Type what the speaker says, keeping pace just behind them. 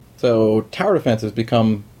So tower defense has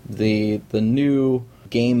become the new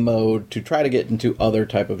game mode to try to get into other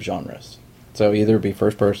type of genres. So either be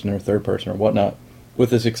first person or third person or whatnot,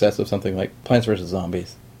 with the success of something like Plants vs.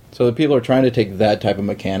 Zombies. So the people are trying to take that type of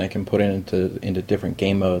mechanic and put it into different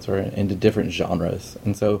game modes or into different genres.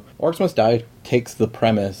 And so Orcs Must Die takes the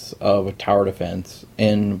premise of a tower defense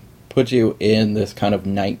and puts you in this kind of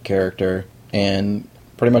knight character, and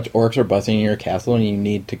pretty much orcs are busting in your castle and you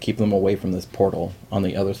need to keep them away from this portal on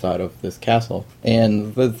the other side of this castle.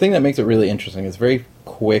 And the thing that makes it really interesting is very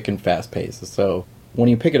quick and fast paced. So when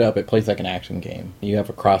you pick it up, it plays like an action game. You have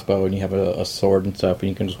a crossbow and you have a sword and stuff, and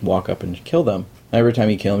you can just walk up and kill them. Every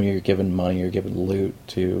time you kill them, you're given money, you're given loot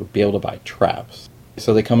to be able to buy traps.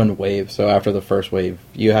 So they come in waves. So after the first wave,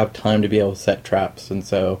 you have time to be able to set traps. And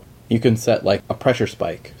so you can set like a pressure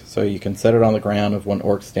spike. So you can set it on the ground. If when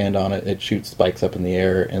orcs stand on it, it shoots spikes up in the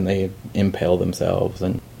air and they impale themselves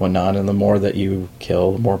and whatnot. And the more that you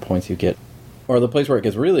kill, the more points you get. Or the place where it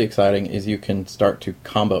gets really exciting is you can start to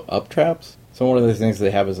combo up traps. So one of the things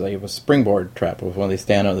they have is they have a springboard trap. When they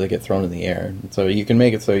stand on it, they get thrown in the air. And so you can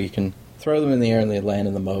make it so you can throw them in the air and they land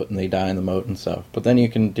in the moat and they die in the moat and stuff. But then you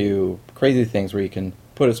can do crazy things where you can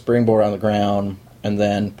put a springboard on the ground and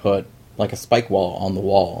then put like a spike wall on the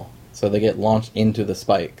wall. So they get launched into the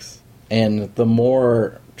spikes. And the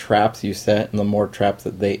more traps you set and the more traps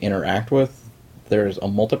that they interact with, there's a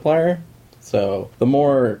multiplier. So the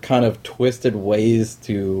more kind of twisted ways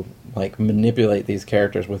to like manipulate these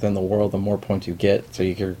characters within the world, the more points you get. So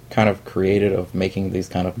you're kind of creative of making these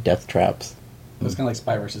kind of death traps. It's kind of like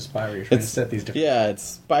Spy vs. Spy, where you're trying to set these different... Yeah, it's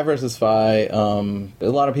Spy vs. Spy. A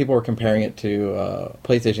lot of people were comparing it to a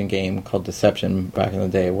PlayStation game called Deception back in the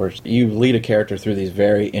day, where you lead a character through these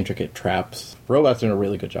very intricate traps. Robot's doing a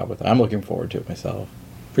really good job with it. I'm looking forward to it myself.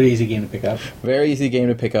 Pretty easy game to pick up. Very easy game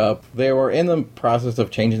to pick up. They were in the process of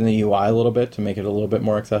changing the UI a little bit to make it a little bit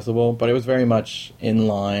more accessible, but it was very much in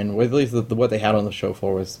line with at least what they had on the show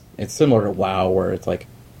floor. It's similar to WoW, where it's like,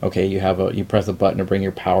 okay, you press a button to bring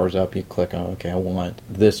your powers up, you click on, okay, I want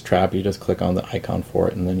this trap, you just click on the icon for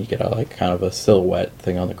it, and then you get kind of a silhouette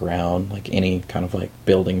thing on the ground, like any kind of like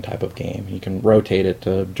building type of game. You can rotate it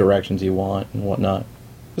to directions you want and whatnot.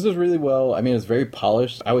 This is really it's very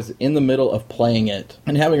polished. I was in the middle of playing it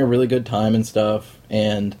and having a really good time and stuff,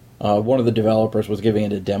 and one of the developers was giving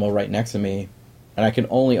it a demo right next to me, and I can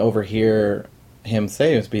only overhear him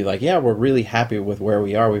say, be like, yeah, we're really happy with where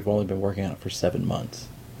we are. We've only been working on it for 7 months.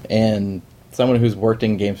 And someone who's worked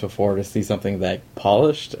in games before to see something that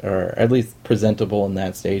polished, or at least presentable in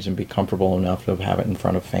that stage, and be comfortable enough to have it in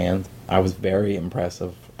front of fans, I was very impressed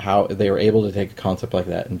of how they were able to take a concept like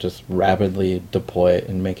that and just rapidly deploy it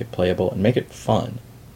and make it playable and make it fun.